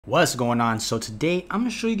What's going on? So today I'm going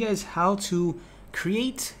to show you guys how to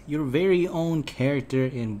create your very own character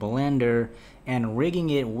in Blender and rigging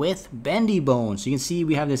it with Bendy bones. So you can see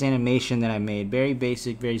we have this animation that I made, very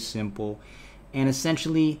basic, very simple, and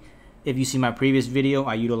essentially if you see my previous video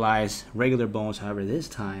I utilize regular bones. However, this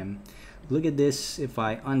time look at this. If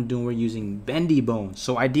I undo, we're using Bendy bones.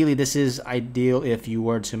 So ideally this is ideal if you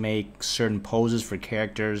were to make certain poses for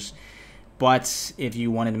characters. But if you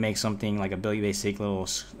wanted to make something like a really basic little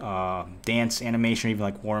dance animation, or even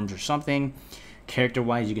like worms or something,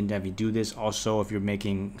 character-wise, you can definitely do this. Also, if you're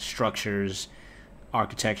making structures,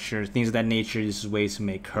 architecture, things of that nature, this is ways to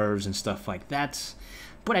make curves and stuff like that.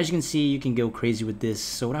 But as you can see, you can go crazy with this.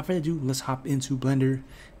 So without further ado, let's hop into Blender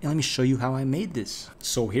and let me show you how I made this.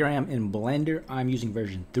 So here I am in Blender. I'm using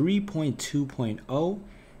version 3.2.0.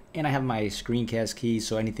 And I have my screencast key,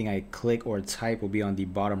 so anything I click or type will be on the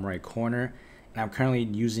bottom right corner. And I'm currently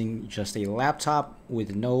using just a laptop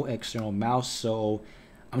with no external mouse, so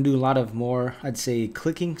I'm doing a lot of more, I'd say,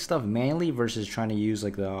 clicking stuff manually versus trying to use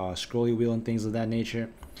like the scrolly wheel and things of that nature.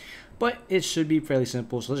 But it should be fairly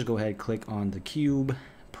simple, so let's go ahead and click on the cube,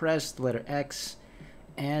 press the letter X,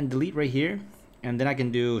 and delete right here. And then I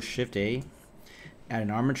can do Shift A, add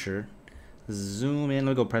an armature, zoom in.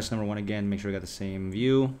 Let's go press number 1 again, make sure we got the same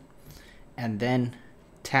view, and then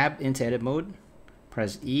tab into edit mode,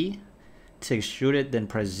 press E to extrude it, then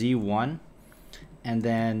press Z1, and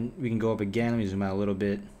then we can go up again. Let me zoom out a little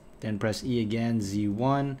bit, then press E again,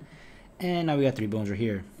 Z1, and now we got 3 bones right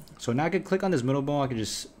here. So now I could click on this middle bone, I could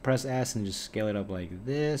just press S and just scale it up like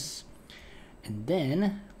this. And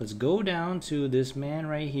then let's go down to this man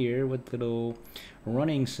right here with the little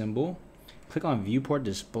running symbol, click on viewport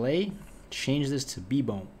display, change this to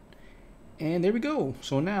B-bone, and there we go.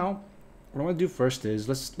 So now what I'm gonna do first is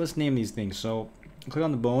let's name these things. So click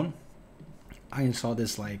on the bone. I install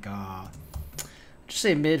this like just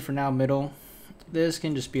say mid for now, middle. This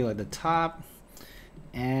can just be like the top,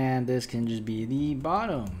 and this can just be the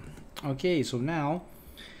bottom. Okay, so now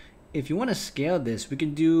if you want to scale this, we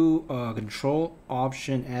can do Control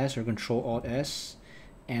Option S or Control Alt S,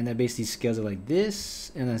 and that basically scales it like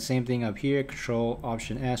this. And then same thing up here, Control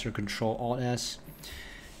Option S or Control Alt S,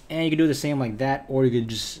 and you can do the same like that, or you could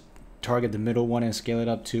just target the middle one and scale it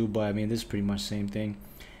up too. But I mean, this is pretty much the same thing.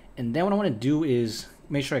 And then what I want to do is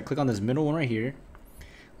make sure I click on this middle one right here.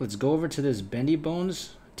 Let's go over to this Bendy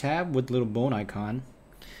Bones tab with the little bone icon,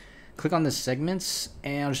 click on the segments,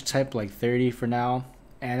 and I'll just type like 30 for now,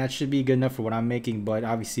 and that should be good enough for what I'm making. But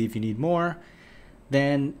obviously if you need more,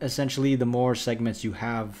 then essentially the more segments you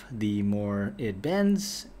have, the more it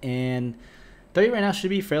bends. And 30 right now should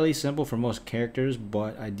be fairly simple for most characters,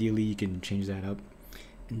 but ideally you can change that up.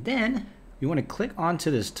 And then you want to click onto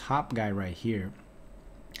this top guy right here,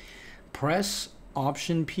 press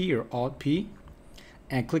Option P or Alt P,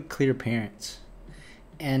 and click Clear Parents.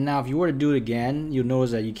 And now if you were to do it again, you'll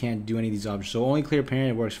notice that you can't do any of these options, so only Clear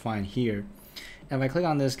Parent works fine here. And if I click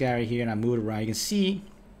on this guy right here and I move it around, you can see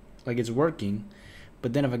like it's working.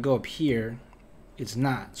 But then if I go up here, it's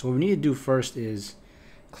not. So what we need to do first is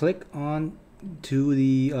click on to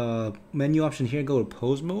the menu option here, go to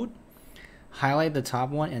pose mode, highlight the top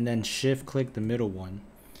one, and then shift click the middle one.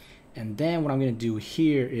 And then what I'm going to do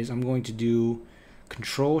here is I'm going to do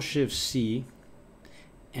Control Shift C,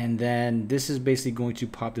 and then this is basically going to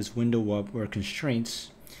pop this window up or constraints.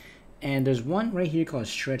 And there's one right here called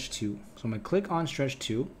Stretch 2. So I'm going to click on Stretch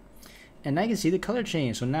 2, and now you can see the color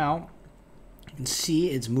change. So now you can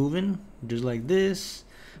see it's moving just like this.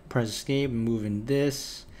 Press escape and moving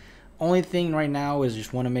this. Only thing right now is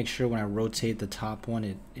just want to make sure when I rotate the top one,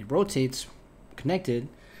 it rotates connected.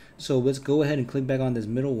 So let's go ahead and click back on this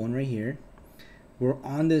middle one right here. We're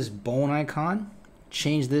on this bone icon,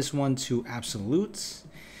 change this one to absolutes,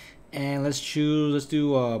 and let's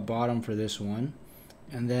do bottom for this one,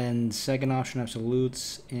 and then second option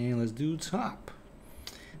absolutes, and let's do top.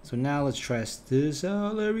 So now let's test this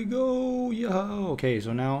out. There we go. Yeah. Okay,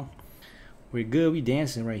 so now we're good. We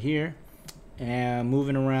dancing right here, and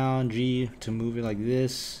moving around G to move it like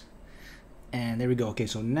this, and there we go. Okay,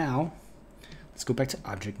 so now let's go back to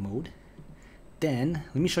object mode. Then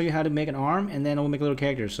let me show you how to make an arm, and then we'll make a little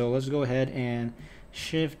character. So let's go ahead and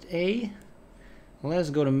Shift A. Let's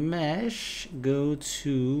go to mesh, go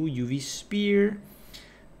to UV sphere,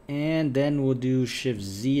 and then we'll do Shift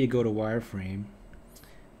Z to go to wireframe,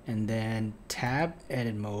 and then tab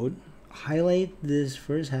edit mode, highlight this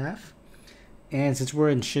first half, and since we're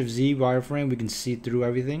in Shift Z wireframe, we can see through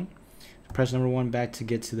everything. Press number 1 back to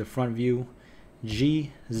get to the front view,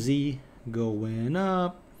 G, Z, going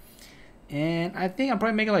up, and I think I'll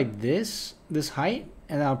probably make it like this height,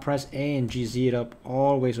 and then I'll press A and GZ it up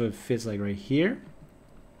all the way so it fits like right here.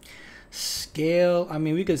 scale, I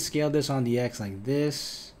mean, we could scale this on the X like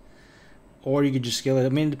this, or you could just scale it. I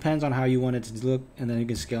mean, it depends on how you want it to look, and then you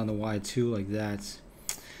can scale on the Y too, like that.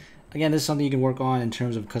 Again, this is something you can work on in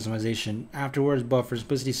terms of customization afterwards, but for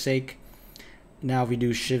simplicity's sake, now if we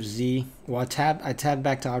do Shift Z, well, I tab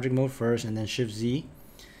back to object mode first, and then Shift Z,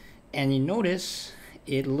 and you notice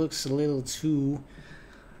it looks a little too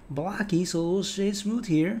blocky, so we'll stay smooth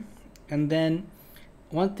here. And then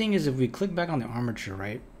one thing is, if we click back on the armature,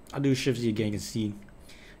 right, I'll do Shift Z again, you can see,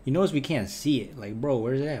 you notice we can't see it, like, bro,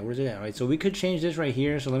 where's it at, right? So we could change this right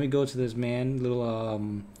here. So let me go to this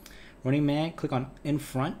little running man, click on in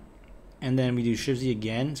front, and then we do Shift Z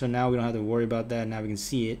again. So now we don't have to worry about that. Now we can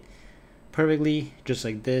see it perfectly, just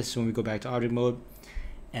like this, when we go back to object mode.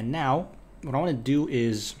 And now what I want to do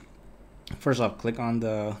is, first off, click on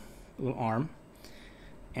the little arm,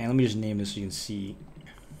 and let me just name this so you can see.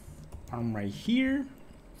 Arm right here.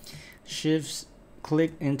 Shift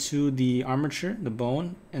click into the armature, the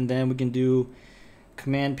bone, and then we can do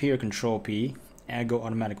Command P or Control P and go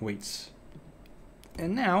automatic weights.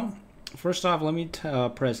 And now, first off, let me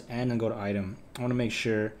press N and go to item. I want to make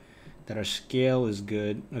sure that our scale is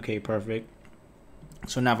good. Okay, perfect.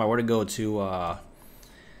 So now if I were to go to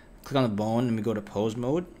click on the bone and we go to pose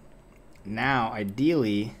mode, now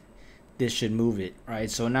ideally this should move it,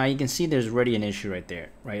 right? So now you can see there's already an issue right there,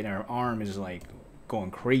 right? Our arm is like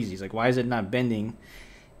going crazy. It's like, why is it not bending?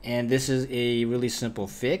 And this is a really simple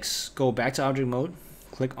fix. Go back to object mode,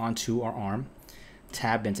 click onto our arm,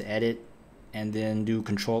 tab into edit, and then do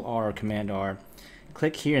Control R or Command R.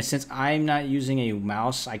 Click here, and since I'm not using a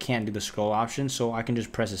mouse, I can't do the scroll option, so I can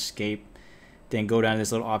just press escape, then go down to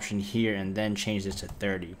this little option here, and then change this to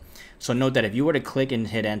 30. So note that if you were to click and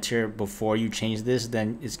hit enter before you change this,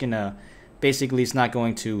 then it's gonna, basically it's not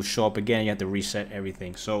going to show up again. You have to reset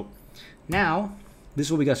everything. So now this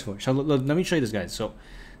is what we got for. So let me show you this, guys. So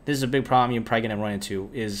this is a big problem you're probably gonna run into,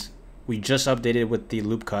 is we just updated with the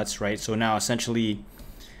loop cuts, right? So now essentially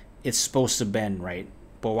it's supposed to bend, right?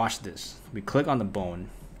 But watch this. We click on the bone,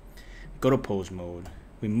 go to pose mode,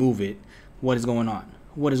 we move it. What is going on?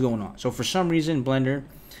 What is going on? So for some reason, Blender,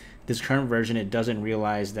 this current version, it doesn't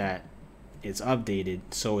realize that it's updated.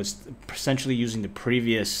 So it's essentially using the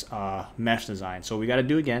previous mesh design. So we got to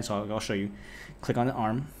do it again. So I'll show you. Click on the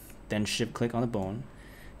arm, then shift click on the bone,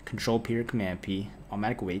 Control P or Command P,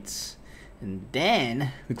 automatic weights, and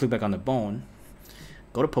then we click back on the bone,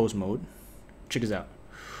 go to pose mode. Check this out.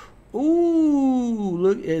 Ooh,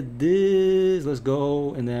 look at this. Let's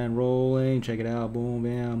go. And then rolling. Check it out. Boom,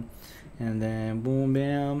 bam. And then boom,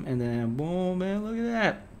 bam. And then boom, bam. Look at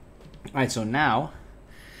that. All right, so now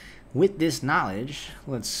with this knowledge,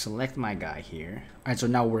 let's select my guy here. All right, so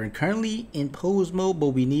now we're currently in pose mode, but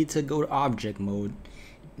we need to go to object mode.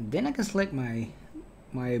 Then I can select my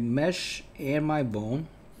mesh and my bone.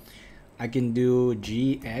 I can do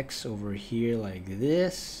GX over here like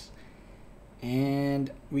this.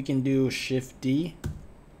 And we can do Shift D,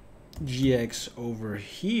 GX over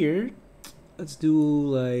here. Let's do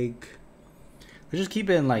like, let's just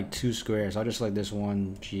keep it in like 2 squares. I'll just select this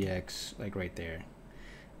one, GX, like right there.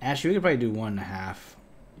 Actually, we could probably do 1.5,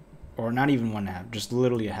 or not even 1.5, just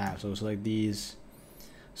literally a half. So it's like these,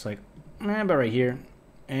 it's like, about right here.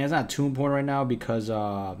 And it's not too important right now because we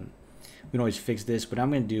can always fix this. But what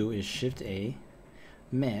I'm gonna do is Shift A,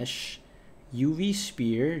 Mesh, UV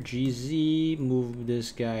Spear, GZ, move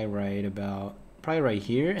this guy right about, probably right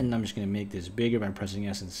here, and I'm just going to make this bigger by pressing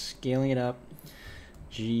S and scaling it up.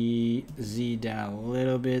 GZ down a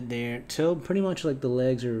little bit there, till pretty much like the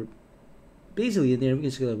legs are basically in there. We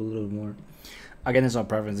can scale up a little bit more. Again, this is all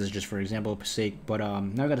preferences, just for example's sake, but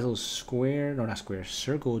now I got a little square, no, not square,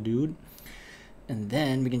 circle, dude. And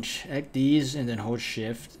then we can check these and then hold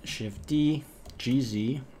Shift, Shift D,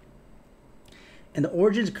 GZ. And the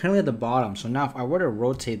origin is currently at the bottom. So now if I were to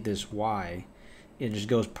rotate this Y, it just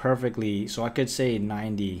goes perfectly. So I could say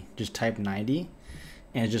 90, just type 90,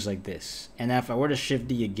 and it's just like this. And now if I were to Shift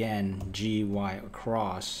D again, G, Y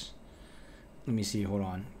across, let me see, hold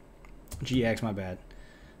on. GX, my bad.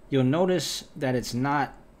 You'll notice that it's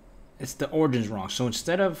not, it's the origin's wrong. So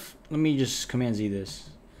instead of, let me just Command Z this.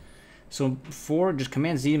 So for just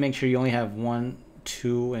Command Z to make sure you only have 1,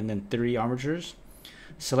 2, and then 3 armatures.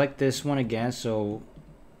 Select this one again, so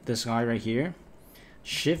this guy right here,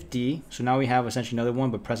 Shift D, so now we have essentially another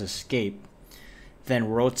one, but press escape, then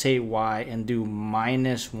rotate Y and do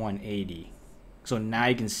 -180. So now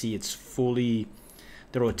you can see it's fully,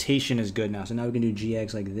 the rotation is good now. So now we can do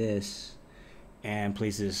GX like this and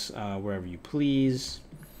place this wherever you please.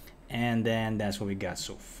 And then that's what we got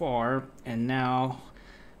so far. And now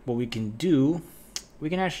what we can do, we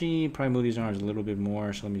can actually probably move these arms a little bit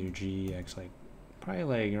more. So let me do GX like probably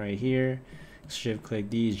like right here. Shift click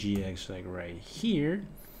these GX like right here.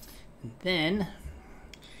 And then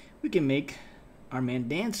we can make our man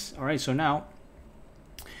dance. All right, so now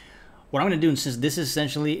what I'm gonna do, since this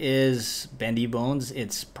essentially is bendy bones,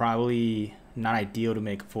 it's probably not ideal to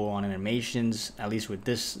make full-on animations, at least with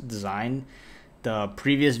this design. The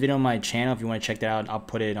previous video on my channel, if you want to check that out, I'll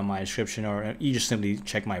put it on my description, or you just simply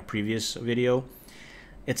check my previous video.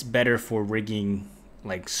 It's better for rigging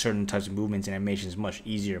like certain types of movements and animations, much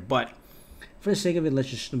easier. Let me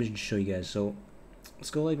just show you guys. So let's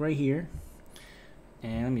go like right here,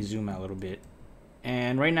 and let me zoom out a little bit.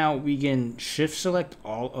 And right now we can shift select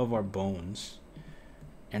all of our bones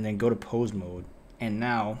and then go to pose mode. And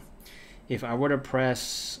now if I were to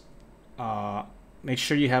press, make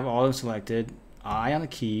sure you have all of them selected, I on the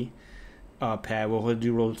key pad, we'll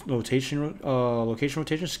do location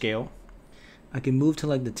rotation scale. I can move to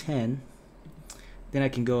like the 10, then I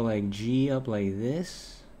can go like G up like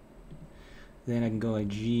this, then I can go like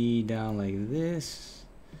G down like this.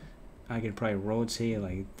 I can probably rotate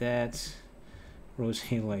like that,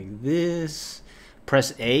 rotate like this,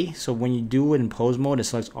 press A. So when you do it in pose mode, it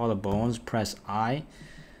selects all the bones. Press I,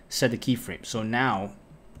 set the keyframe. So now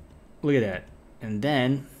look at that. And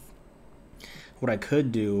then what I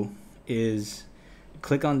could do is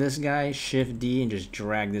click on this guy, shift D, and just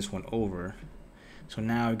drag this one over. So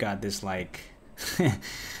now I got this like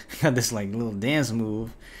got this like little dance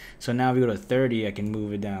move. So now if we go to 30, I can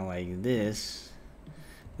move it down like this,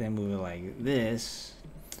 then move it like this,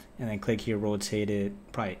 and then click here, rotate it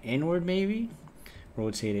probably inward, maybe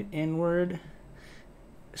rotate it inward.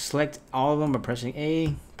 Select all of them by pressing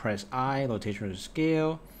A, press I, rotation to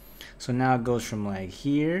scale. So now it goes from like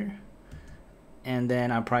here, and then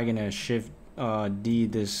I'm probably gonna shift D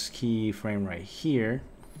this keyframe right here.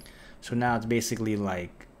 So now it's basically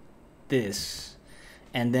like this.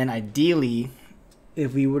 And then ideally,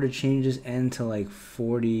 if we were to change this end to like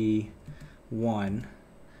 41,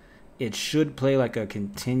 it should play like a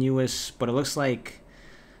continuous, but it looks like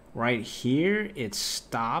right here it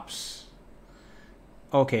stops.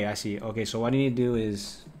 Okay, I see. Okay, so what I need to do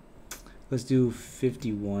is, let's do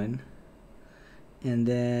 51, and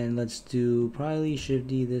then let's do probably shift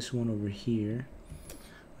D this one over here.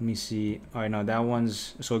 Let me see. All right, no, that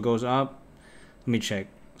one's, so it goes up. Let me check.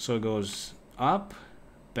 So it goes up,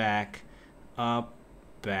 back, up,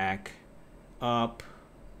 back, up,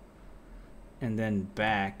 and then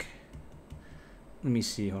back. Let me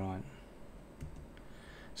see, hold on.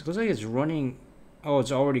 So it looks like it's running. Oh,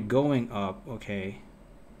 it's already going up. Okay.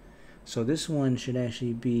 So this one should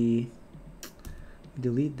actually be,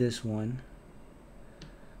 delete this one.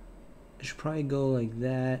 It should probably go like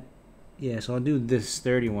that. Yeah, so I'll do this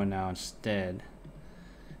 31 now instead.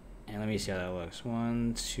 And let me see how that looks.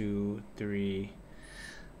 1, 2, 3.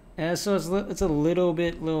 And so it's a little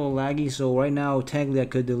laggy. So right now, technically I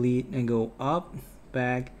could delete and go up,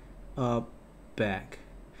 back, back.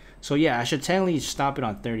 So yeah, I should technically stop it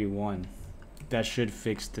on 31. That should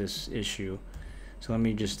fix this issue. So let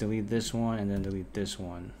me just delete this one and then delete this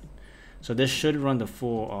one. So this should run the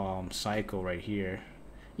full cycle right here.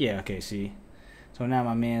 Yeah, okay, see. So now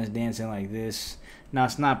my man's dancing like this. Now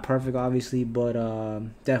it's not perfect obviously, but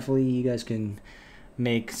definitely you guys can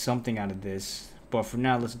make something out of this. But for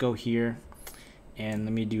now, let's go here and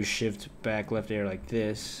let me do shift back left there like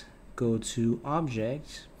this. Go to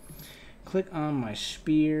object, click on my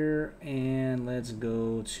spear, and let's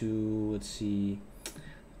go to, let's see,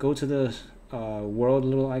 go to the world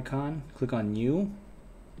little icon, click on new,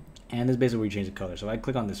 and this is basically where you change the color. So I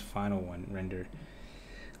click on this final one, render.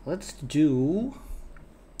 Let's do,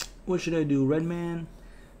 what should I do? Red man,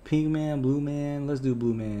 pink man, blue man. Let's do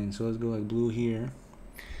blue man. So let's go like blue here.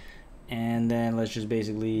 And then let's just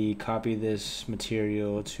basically copy this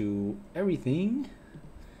material to everything.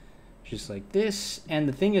 Just like this. And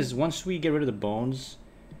the thing is, once we get rid of the bones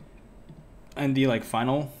and the like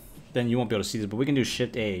final, then you won't be able to see this. But we can do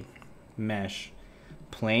shift A, mesh,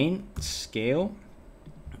 plane, scale.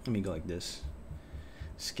 Let me go like this.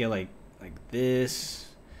 Scale like this.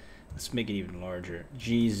 Let's make it even larger.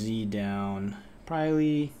 GZ down.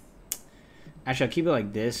 Probably. Actually, I'll keep it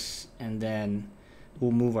like this, and then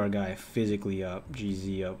we'll move our guy physically up.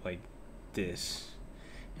 GZ up like this,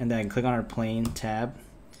 and then click on our plane tab.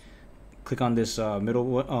 Click on this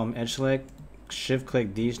middle edge select. Shift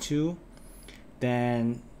click these two.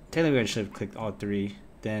 Then technically I should click all three.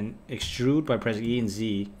 Then extrude by pressing E and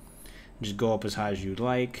Z. Just go up as high as you'd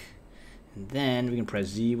like, and then we can press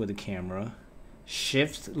Z with the camera.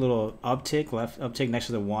 Shift little uptick, left uptick next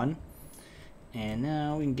to the 1, and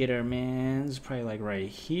now we can get our man's probably like right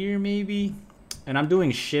here maybe. And I'm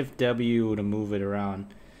doing shift W to move it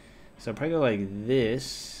around. So I'll probably go like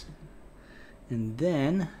this. And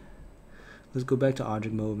then let's go back to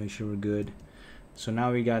object mode, make sure we're good. So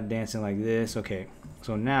now we got dancing like this. Okay,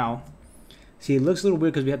 so now, see, it looks a little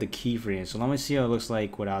weird because we have the keyframes. So let me see how it looks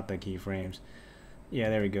like without the keyframes. Yeah,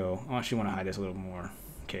 there we go. I actually want to hide this a little more.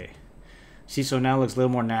 Okay. See, so now it looks a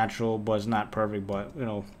little more natural, but it's not perfect, but, you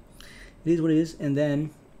know, it is what it is. And then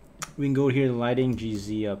we can go here to lighting,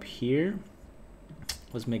 GZ up here.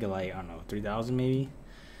 Let's make it like, I don't know, 3000 maybe.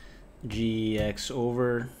 GX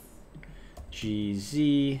over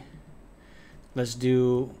GZ. Let's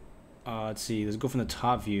do, let's see, let's go from the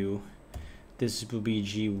top view. This will be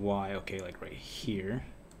GY, okay, like right here.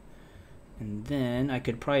 And then I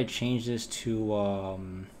could probably change this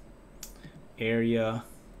to area,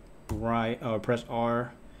 right, or press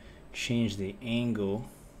R, change the angle,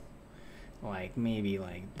 like maybe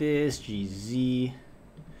like this, GZ,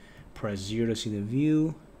 press 0 to see the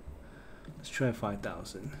view. Let's try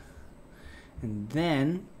 5000. And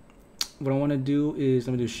then what I want to do is,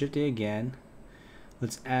 I'm going to do Shift A again.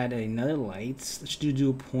 Let's add another light. Let's do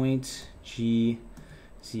a point GZ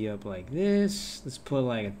up like this. Let's put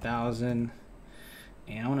like 1000.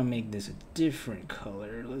 And I want to make this a different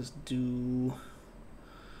color. Let's do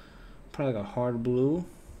probably like a hard blue.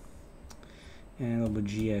 And a little bit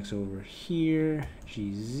GX over here,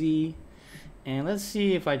 GZ. And let's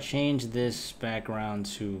see if I change this background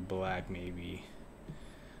to black maybe.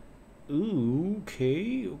 Ooh,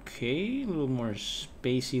 okay, a little more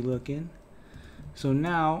spacey looking. So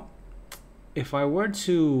now, if I were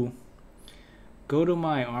to go to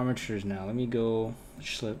my armatures now, let me go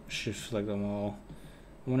shift select them all.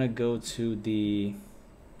 I want to go to the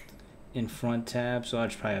in front tab, so I'll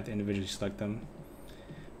just probably have to individually select them.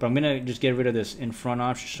 But I'm gonna just get rid of this in front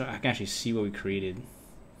option so I can actually see what we created.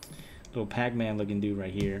 Little Pac-Man looking dude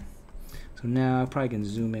right here. So now I probably can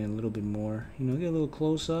zoom in a little bit more. You know, get a little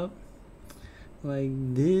close up. Like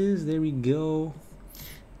this, there we go.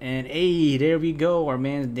 And hey, there we go, our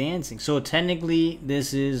man's dancing. So technically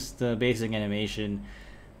this is the basic animation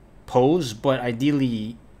pose, but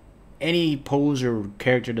ideally any pose or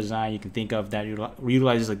character design you can think of that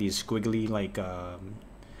utilizes like these squiggly like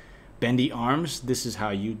bendy arms, this is how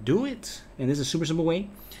you do it. And this is a super simple way.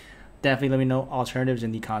 Definitely let me know alternatives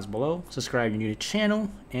in the comments below. Subscribe if you're new to the channel,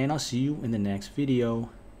 and I'll see you in the next video.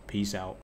 Peace out.